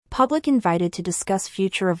Public invited to discuss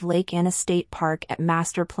future of Lake Anna State Park at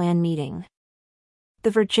Master Plan meeting.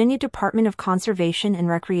 The Virginia Department of Conservation and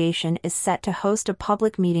Recreation is set to host a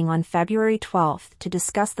public meeting on February 12 to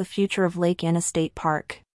discuss the future of Lake Anna State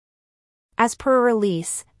Park. As per a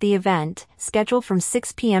release, the event, scheduled from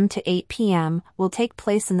 6 p.m. to 8 p.m., will take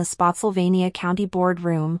place in the Spotsylvania County Board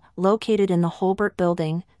Room, located in the Holbert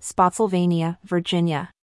Building, Spotsylvania, Virginia.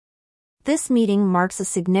 This meeting marks a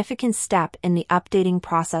significant step in the updating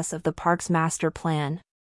process of the park's master plan.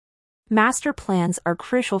 Master plans are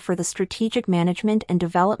crucial for the strategic management and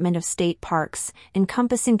development of state parks,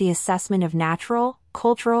 encompassing the assessment of natural,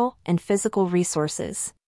 cultural, and physical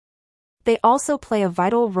resources. They also play a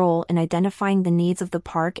vital role in identifying the needs of the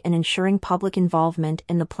park and ensuring public involvement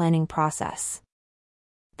in the planning process.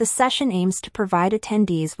 The session aims to provide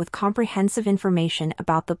attendees with comprehensive information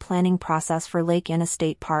about the planning process for Lake Anna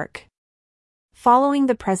State Park. Following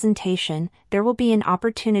the presentation, there will be an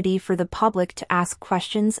opportunity for the public to ask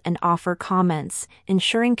questions and offer comments,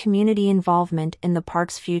 ensuring community involvement in the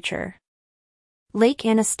park's future. Lake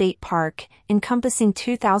Anna State Park, encompassing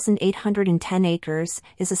 2,810 acres,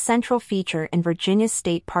 is a central feature in Virginia's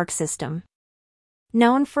state park system.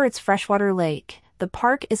 Known for its freshwater lake, the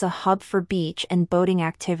park is a hub for beach and boating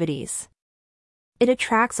activities. It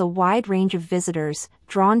attracts a wide range of visitors,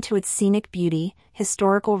 drawn to its scenic beauty,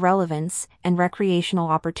 historical relevance, and recreational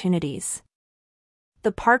opportunities.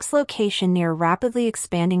 The park's location near rapidly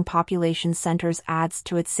expanding population centers adds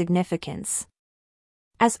to its significance.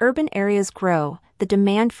 As urban areas grow, the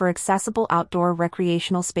demand for accessible outdoor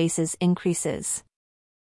recreational spaces increases.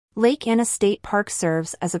 Lake Anna State Park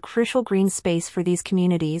serves as a crucial green space for these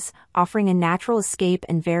communities, offering a natural escape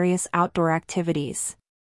and various outdoor activities.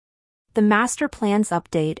 The master plan's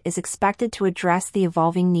update is expected to address the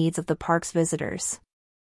evolving needs of the park's visitors.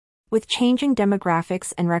 With changing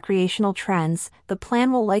demographics and recreational trends, the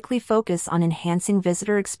plan will likely focus on enhancing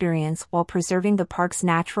visitor experience while preserving the park's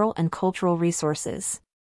natural and cultural resources.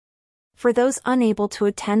 For those unable to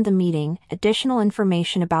attend the meeting, additional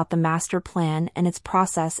information about the master plan and its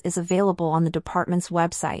process is available on the department's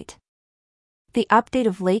website. The update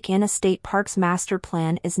of Lake Anna State Park's master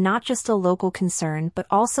plan is not just a local concern but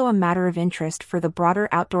also a matter of interest for the broader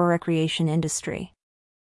outdoor recreation industry.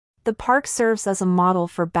 The park serves as a model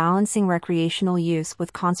for balancing recreational use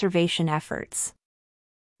with conservation efforts.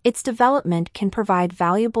 Its development can provide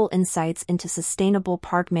valuable insights into sustainable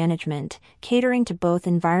park management, catering to both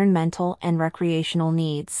environmental and recreational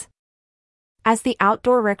needs. As the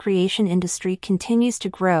outdoor recreation industry continues to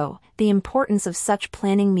grow, the importance of such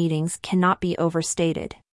planning meetings cannot be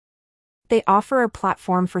overstated. They offer a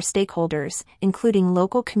platform for stakeholders, including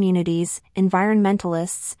local communities,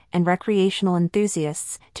 environmentalists, and recreational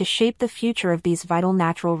enthusiasts, to shape the future of these vital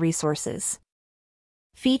natural resources.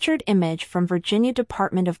 Featured image from Virginia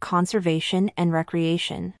Department of Conservation and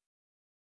Recreation.